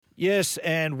Yes,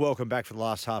 and welcome back for the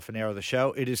last half an hour of the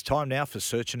show. It is time now for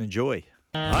Search and Enjoy.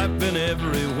 I've been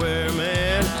everywhere,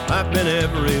 man. I've been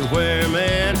everywhere,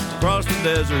 man. Across the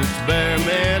deserts bare,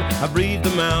 man. I breathe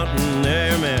the mountain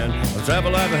air, man. Of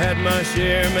travel I've had my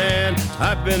share, man.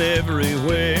 I've been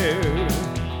everywhere.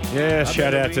 Yeah,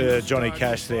 shout out to Johnny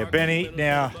Cash there. Benny,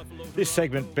 now, this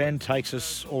segment, Ben takes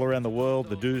us all around the world,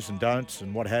 the do's and don'ts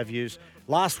and what have yous.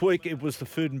 Last week, it was the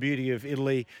food and beauty of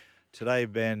Italy. Today,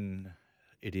 Ben,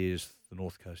 it is the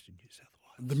North Coast of New South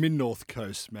Wales. The mid-North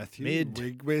Coast, Matthew.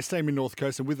 We're staying mid-North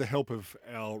Coast, and with the help of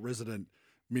our resident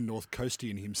mid-North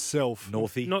Coastian himself,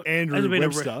 Northie. Andrew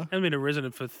Webster. Hasn't been a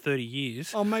resident for 30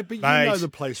 years. Oh, mate, but you Mate, know the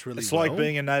place really It's well. like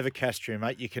being a Nova Castrian,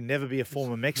 mate. You can never be a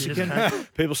former Mexican.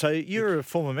 People say, you're a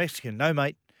former Mexican. No,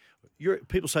 mate.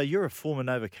 People say, you're a former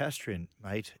Nova Castrian,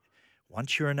 mate.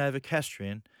 Once you're a Nova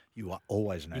Castrian, you are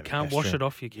always a Nova Castrian. You can't wash it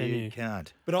off, can you? You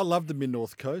can't. But I love the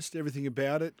mid-North Coast, everything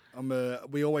about it.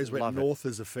 We always went Love it. north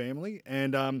as a family,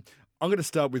 and I'm going to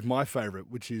start with my favourite,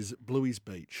 which is Bluey's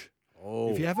Beach.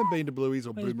 Oh, If you haven't been to Bluey's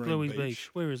or Where's Boomerang Bluey's Beach, Beach?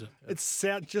 Where is it? it's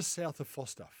just south of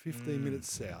Foster, 15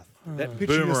 minutes south. that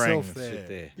Picture boomerang yourself sit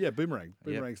there. Yeah, Boomerang.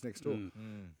 Boomerang's next door.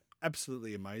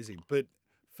 Absolutely amazing. But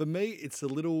for me, it's the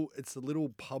little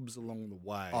pubs along the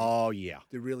way Oh, yeah.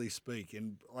 that really speak.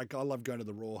 And like I love going to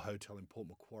the Royal Hotel in Port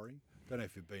Macquarie. Don't know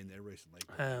if you've been there recently.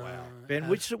 But wow. Ben,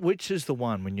 which is the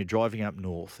one when you're driving up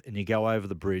north and you go over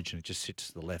the bridge and it just sits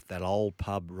to the left, that old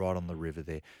pub right on the river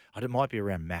there? It might be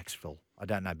around Maxville. I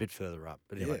don't know, a bit further up.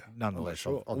 But anyway, Yeah, nonetheless.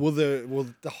 Sure. I'll- Well,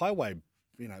 the highway,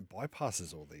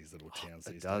 bypasses all these little towns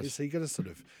it these does. days. So you got to sort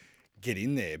of get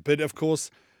in there. But of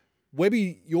course,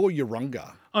 Webby, you're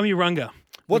Urunga. I'm Urunga.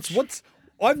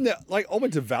 I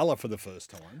went to Valor for the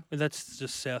first time. That's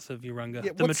just south of Urunga,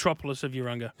 Yeah, the metropolis of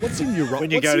Urunga. What's in Urunga?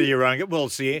 when you go to Urunga, well,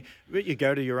 see, you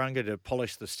go to Urunga to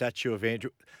polish the statue of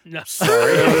Andrew. No,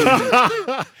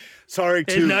 Sorry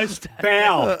There's to no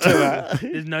bow to that.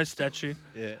 there's no statue.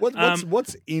 Yeah. What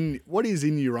is in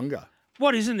Urunga?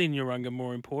 What isn't in Urunga,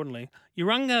 more importantly?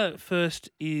 Urunga first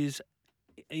is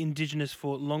indigenous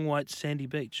for long white sandy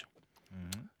beach.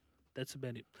 That's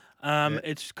about it.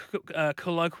 It's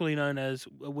colloquially known as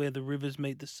where the rivers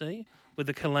meet the sea, where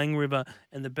the Kalang River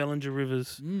and the Bellinger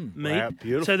Rivers meet. Wow,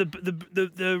 beautiful. So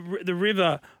the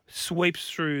river sweeps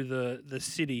through the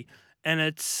city, and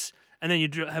then you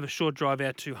have a short drive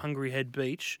out to Hungry Head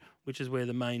Beach, which is where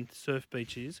the main surf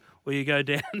beach is, where you go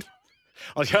down.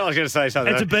 I was going to say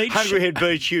something. It's a beach. Hungry Head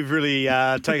Beach, you've really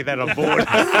taken that on board.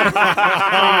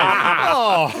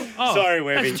 Oh, sorry,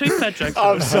 Webby. That's two fat jokes.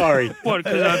 I'm sorry. What?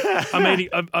 Because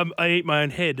I eat my own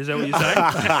head. Is that what you're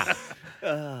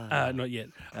saying? Not yet.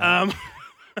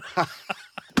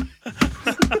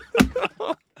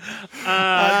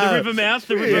 The river mouth,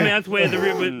 mouth where the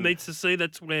river meets the sea.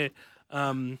 That's where. Is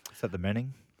that the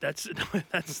Manning? That's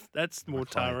more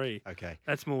Taree. Okay.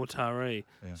 That's more Taree.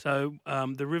 Yeah. So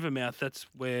the river mouth, that's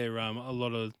where a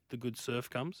lot of the good surf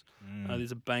comes.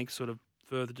 There's a bank sort of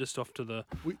further just off to the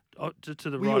to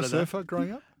the Were right you a of that. surfer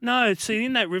growing up? No, see,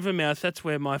 in that river mouth, that's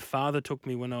where my father took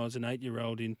me when I was an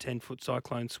 8-year-old in 10-foot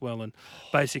cyclone swell and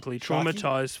basically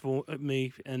traumatised for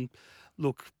me. And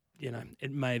look,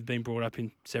 it may have been brought up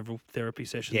in several therapy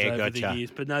sessions over the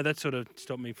years, but no, that sort of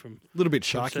stopped me from A little bit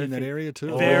sharky in that surfing. area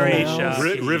too. Very Oh.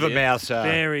 sharky. River mouse.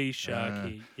 very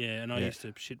sharky. Yeah, and I used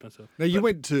to shit myself. Now you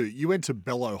went to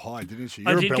Bellow High, didn't you?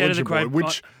 I You're did a go to the Bellinger Great.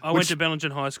 boy, I went to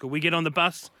Bellingen High School. We get on the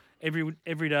bus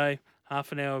every day,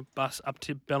 half an hour bus up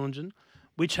to Bellingen,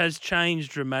 which has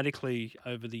changed dramatically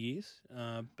over the years.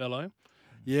 Bellow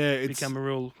yeah, it's become a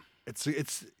real.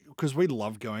 It's because we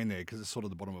love going there because it's sort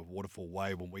of the bottom of Waterfall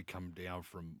Way when we come down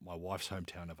from my wife's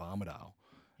hometown of Armidale.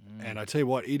 And I tell you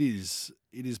what, it is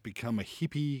become a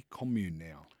hippie commune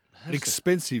now. An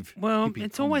expensive. Well, hippie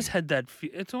it's always commune. had that.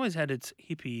 It's always had its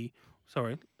hippie.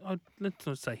 Sorry, let's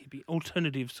not say hippie.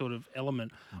 Alternative sort of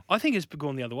element. I think it's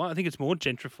gone the other way. I think it's more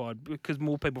gentrified because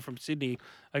more people from Sydney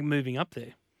are moving up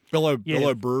there. Bellow Yeah.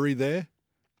 Bellow Brewery there.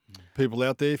 People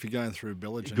out there, if you're going through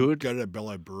Bellingen, Good. go to that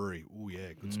Bellow Brewery. Oh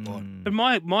yeah, good spot. But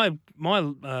my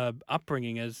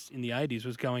upbringing as in the 80s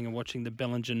was going and watching the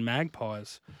Bellingen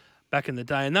Magpies back in the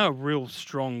day, and they were real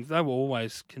strong. They were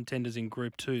always contenders in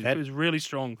Group 2. That- It was really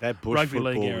strong. That bush rugby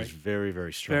football league area. was very,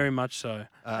 very strong. Very much so.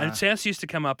 And South used to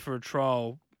come up for a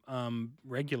trial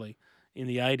regularly in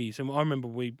the 80s. And I remember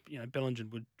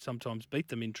Bellingen would sometimes beat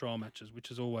them in trial matches,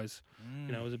 which is always,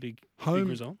 was a big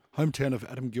result. Hometown of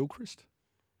Adam Gilchrist.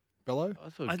 Bellow.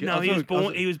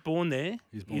 He was born there.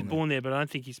 He's He was born there, but I don't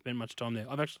think he spent much time there.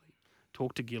 I've actually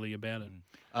talked to Gilly about it.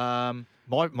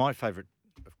 My favourite,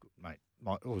 mate,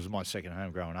 it was my second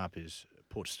home growing up is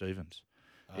Port Stephens.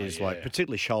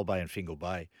 Particularly Shoal Bay and Fingal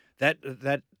Bay. That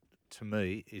to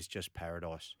me, is just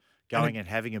paradise. Going and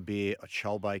having a beer at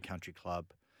Shoal Bay Country Club,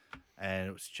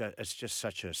 and it's just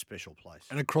such a special place.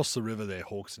 And across the river there,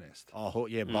 Hawk's Nest. Oh,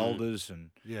 yeah, boulders and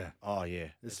Yeah. oh, yeah.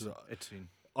 This It's in.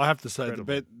 I have to say,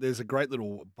 Incredible. there's a great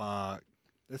little bar.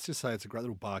 Let's just say it's a great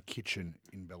little bar kitchen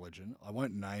in Belgium. I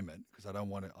won't name it because I don't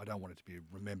want it to be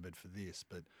remembered for this.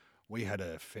 But we had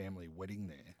a family wedding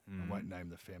there. I won't name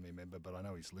the family member, but I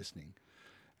know he's listening.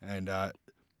 And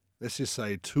let's just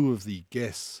say 2 of the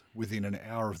guests within an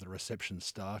hour of the reception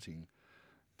starting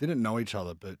didn't know each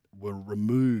other, but were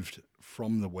removed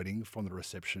from the wedding, from the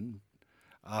reception,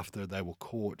 after they were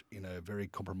caught in a very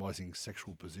compromising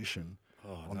sexual position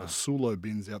on the Sulo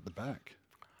bins out the back.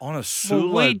 On a Well,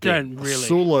 Sulo we bin. don't A really.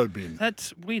 Sulo bin.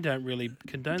 We don't really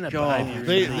condone that God,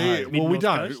 behaviour. Well, we North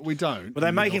don't. Coast. We don't. Were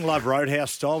they making Love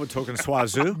Roadhouse style? We're talking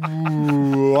Swazoo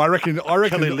Ooh, I reckon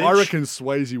Kelly Lynch.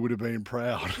 Swayze would have been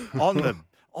proud.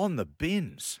 on the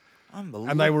bins. Unbelievable.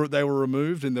 And they were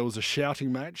removed, and there was a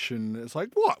shouting match, and it's like,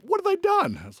 what? What have they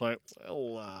done? It's like,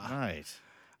 well, Mate,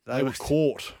 they were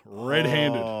caught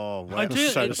red-handed. Oh, wow, I do.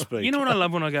 so to speak. You know what I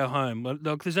love when I go home?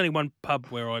 Look, there's only one pub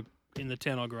in the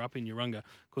town I grew up in, Urunga,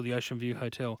 called the Ocean View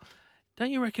Hotel. Don't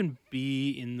you reckon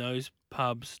beer in those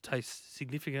pubs tastes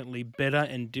significantly better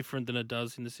and different than it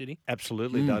does in the city?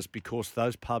 Absolutely does, because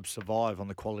those pubs survive on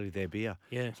the quality of their beer.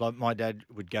 Yeah. It's like my dad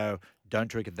would go, don't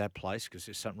drink at that place because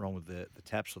there's something wrong with the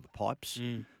taps or the pipes.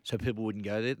 So people wouldn't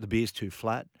go there. The beer's too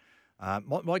flat.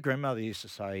 My grandmother used to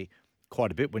say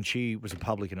quite a bit when she was a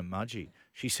publican at Mudgee.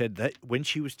 She said that when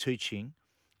she was teaching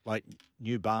like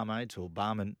new barmaids or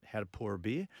barmen how to pour a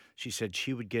beer, she said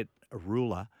she would get a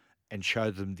ruler and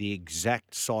show them the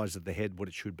exact size of the head, what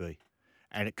it should be.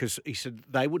 And because he said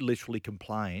they would literally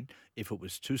complain if it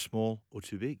was too small or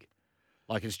too big.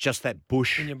 Like it's just that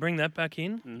bush. Can you bring that back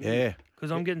in? Yeah.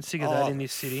 Because I'm getting sick of that in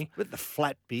this city. With the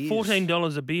flat beers.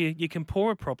 $14 a beer, you can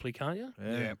pour it properly, can't you?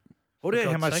 Yeah. Yeah. What,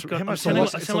 how much? How I'm much? telling,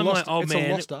 lost- I'm it's a telling lost- my old it's a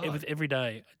man lost art. every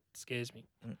day. It scares me.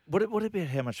 What about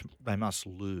how much they must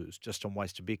lose just on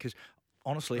wasted beer? Because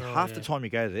honestly, Oh, half the yeah. time you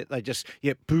go there, they just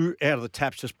boo out of the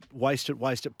taps, just waste it,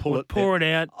 pull it, Pour it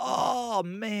out. Oh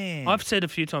man! I've said a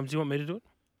few times, do you want me to do it?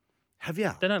 Have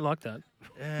you? They don't like that.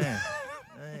 Yeah.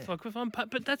 It's like if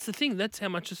but that's the thing. That's how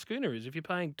much a schooner is. If you're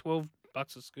paying $12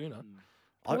 a schooner,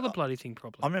 pour the bloody thing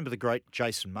properly. I remember the great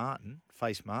Jason Martin,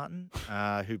 Face Martin,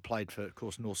 who played for, of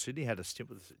course, North Sydney, had a stint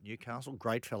with us at Newcastle.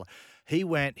 Great fella. He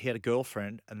had a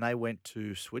girlfriend, and they went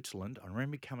to Switzerland. I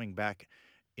remember coming back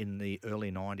in the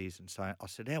early 90s and saying, I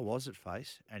said, how was it,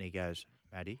 Face? And he goes,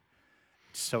 Maddie,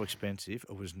 it's so expensive.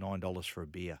 It was $9 for a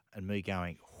beer. And me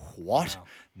going, what? Wow.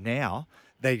 Now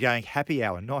they're going happy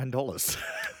hour, $9.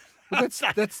 Well,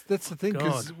 that's the thing,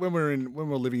 because God. when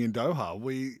we're living in Doha,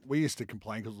 we used to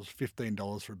complain because it was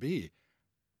 $15 for a beer.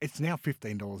 It's now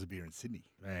 $15 a beer in Sydney.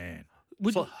 Man.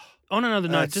 Would, So- on another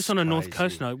note, That's just on a North crazy.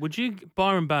 Coast note, would you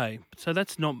Byron Bay? So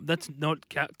that's far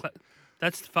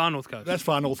North Coast. That's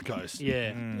far North Coast.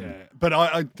 yeah. Yeah. But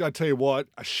I tell you what,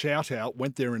 a shout out,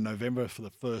 went there in November for the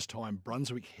first time,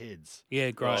 Brunswick Heads.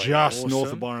 Yeah, great. Just north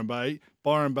awesome. of Byron Bay.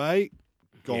 Byron Bay,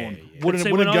 gone. Yeah. But Wouldn't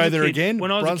see, when I go was a there kid- again.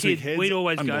 When I was Brunswick a kid, Heads, we'd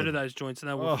always go to unbelievable. those joints, and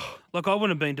they were Oh. like I wouldn't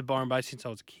have been to Byron Bay since I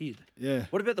was a kid. Yeah.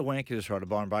 What about the wankers right at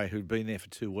Byron Bay who'd been there for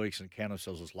 2 weeks and count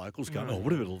themselves as locals going, oh,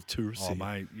 what about all the tourists Oh here?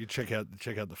 mate, you check out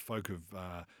the folk of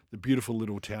the beautiful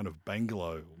little town of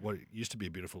Bangalow. What it used to be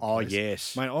a beautiful Oh, place.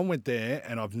 yes. Mate, I went there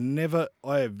and I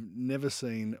have never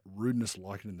seen rudeness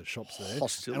like it in the shops there.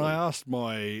 Hostility. And I asked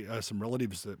my some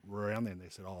relatives that were around there, and they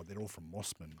said, "Oh, they're all from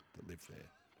Mossman that live there."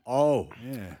 Oh,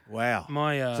 Yeah. wow.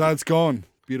 My So it's gone.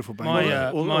 Beautiful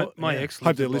Bangalow. Well, yeah. ex Hope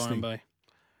lives they're in Byron listening. Bay.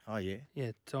 Oh, yeah.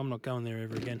 Yeah, so I'm not going there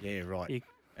ever again. Yeah, right. You-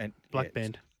 And Black yeah,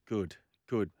 band. Good.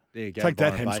 There you go. Take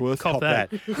that, Byron Bay. Hemsworth. Cop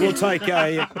that. We'll take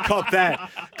a cop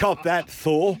that,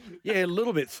 Thor. Yeah, a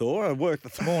little bit Thor. I worked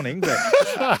this morning,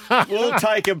 but we'll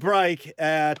take a break.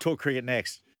 Talk cricket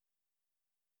next.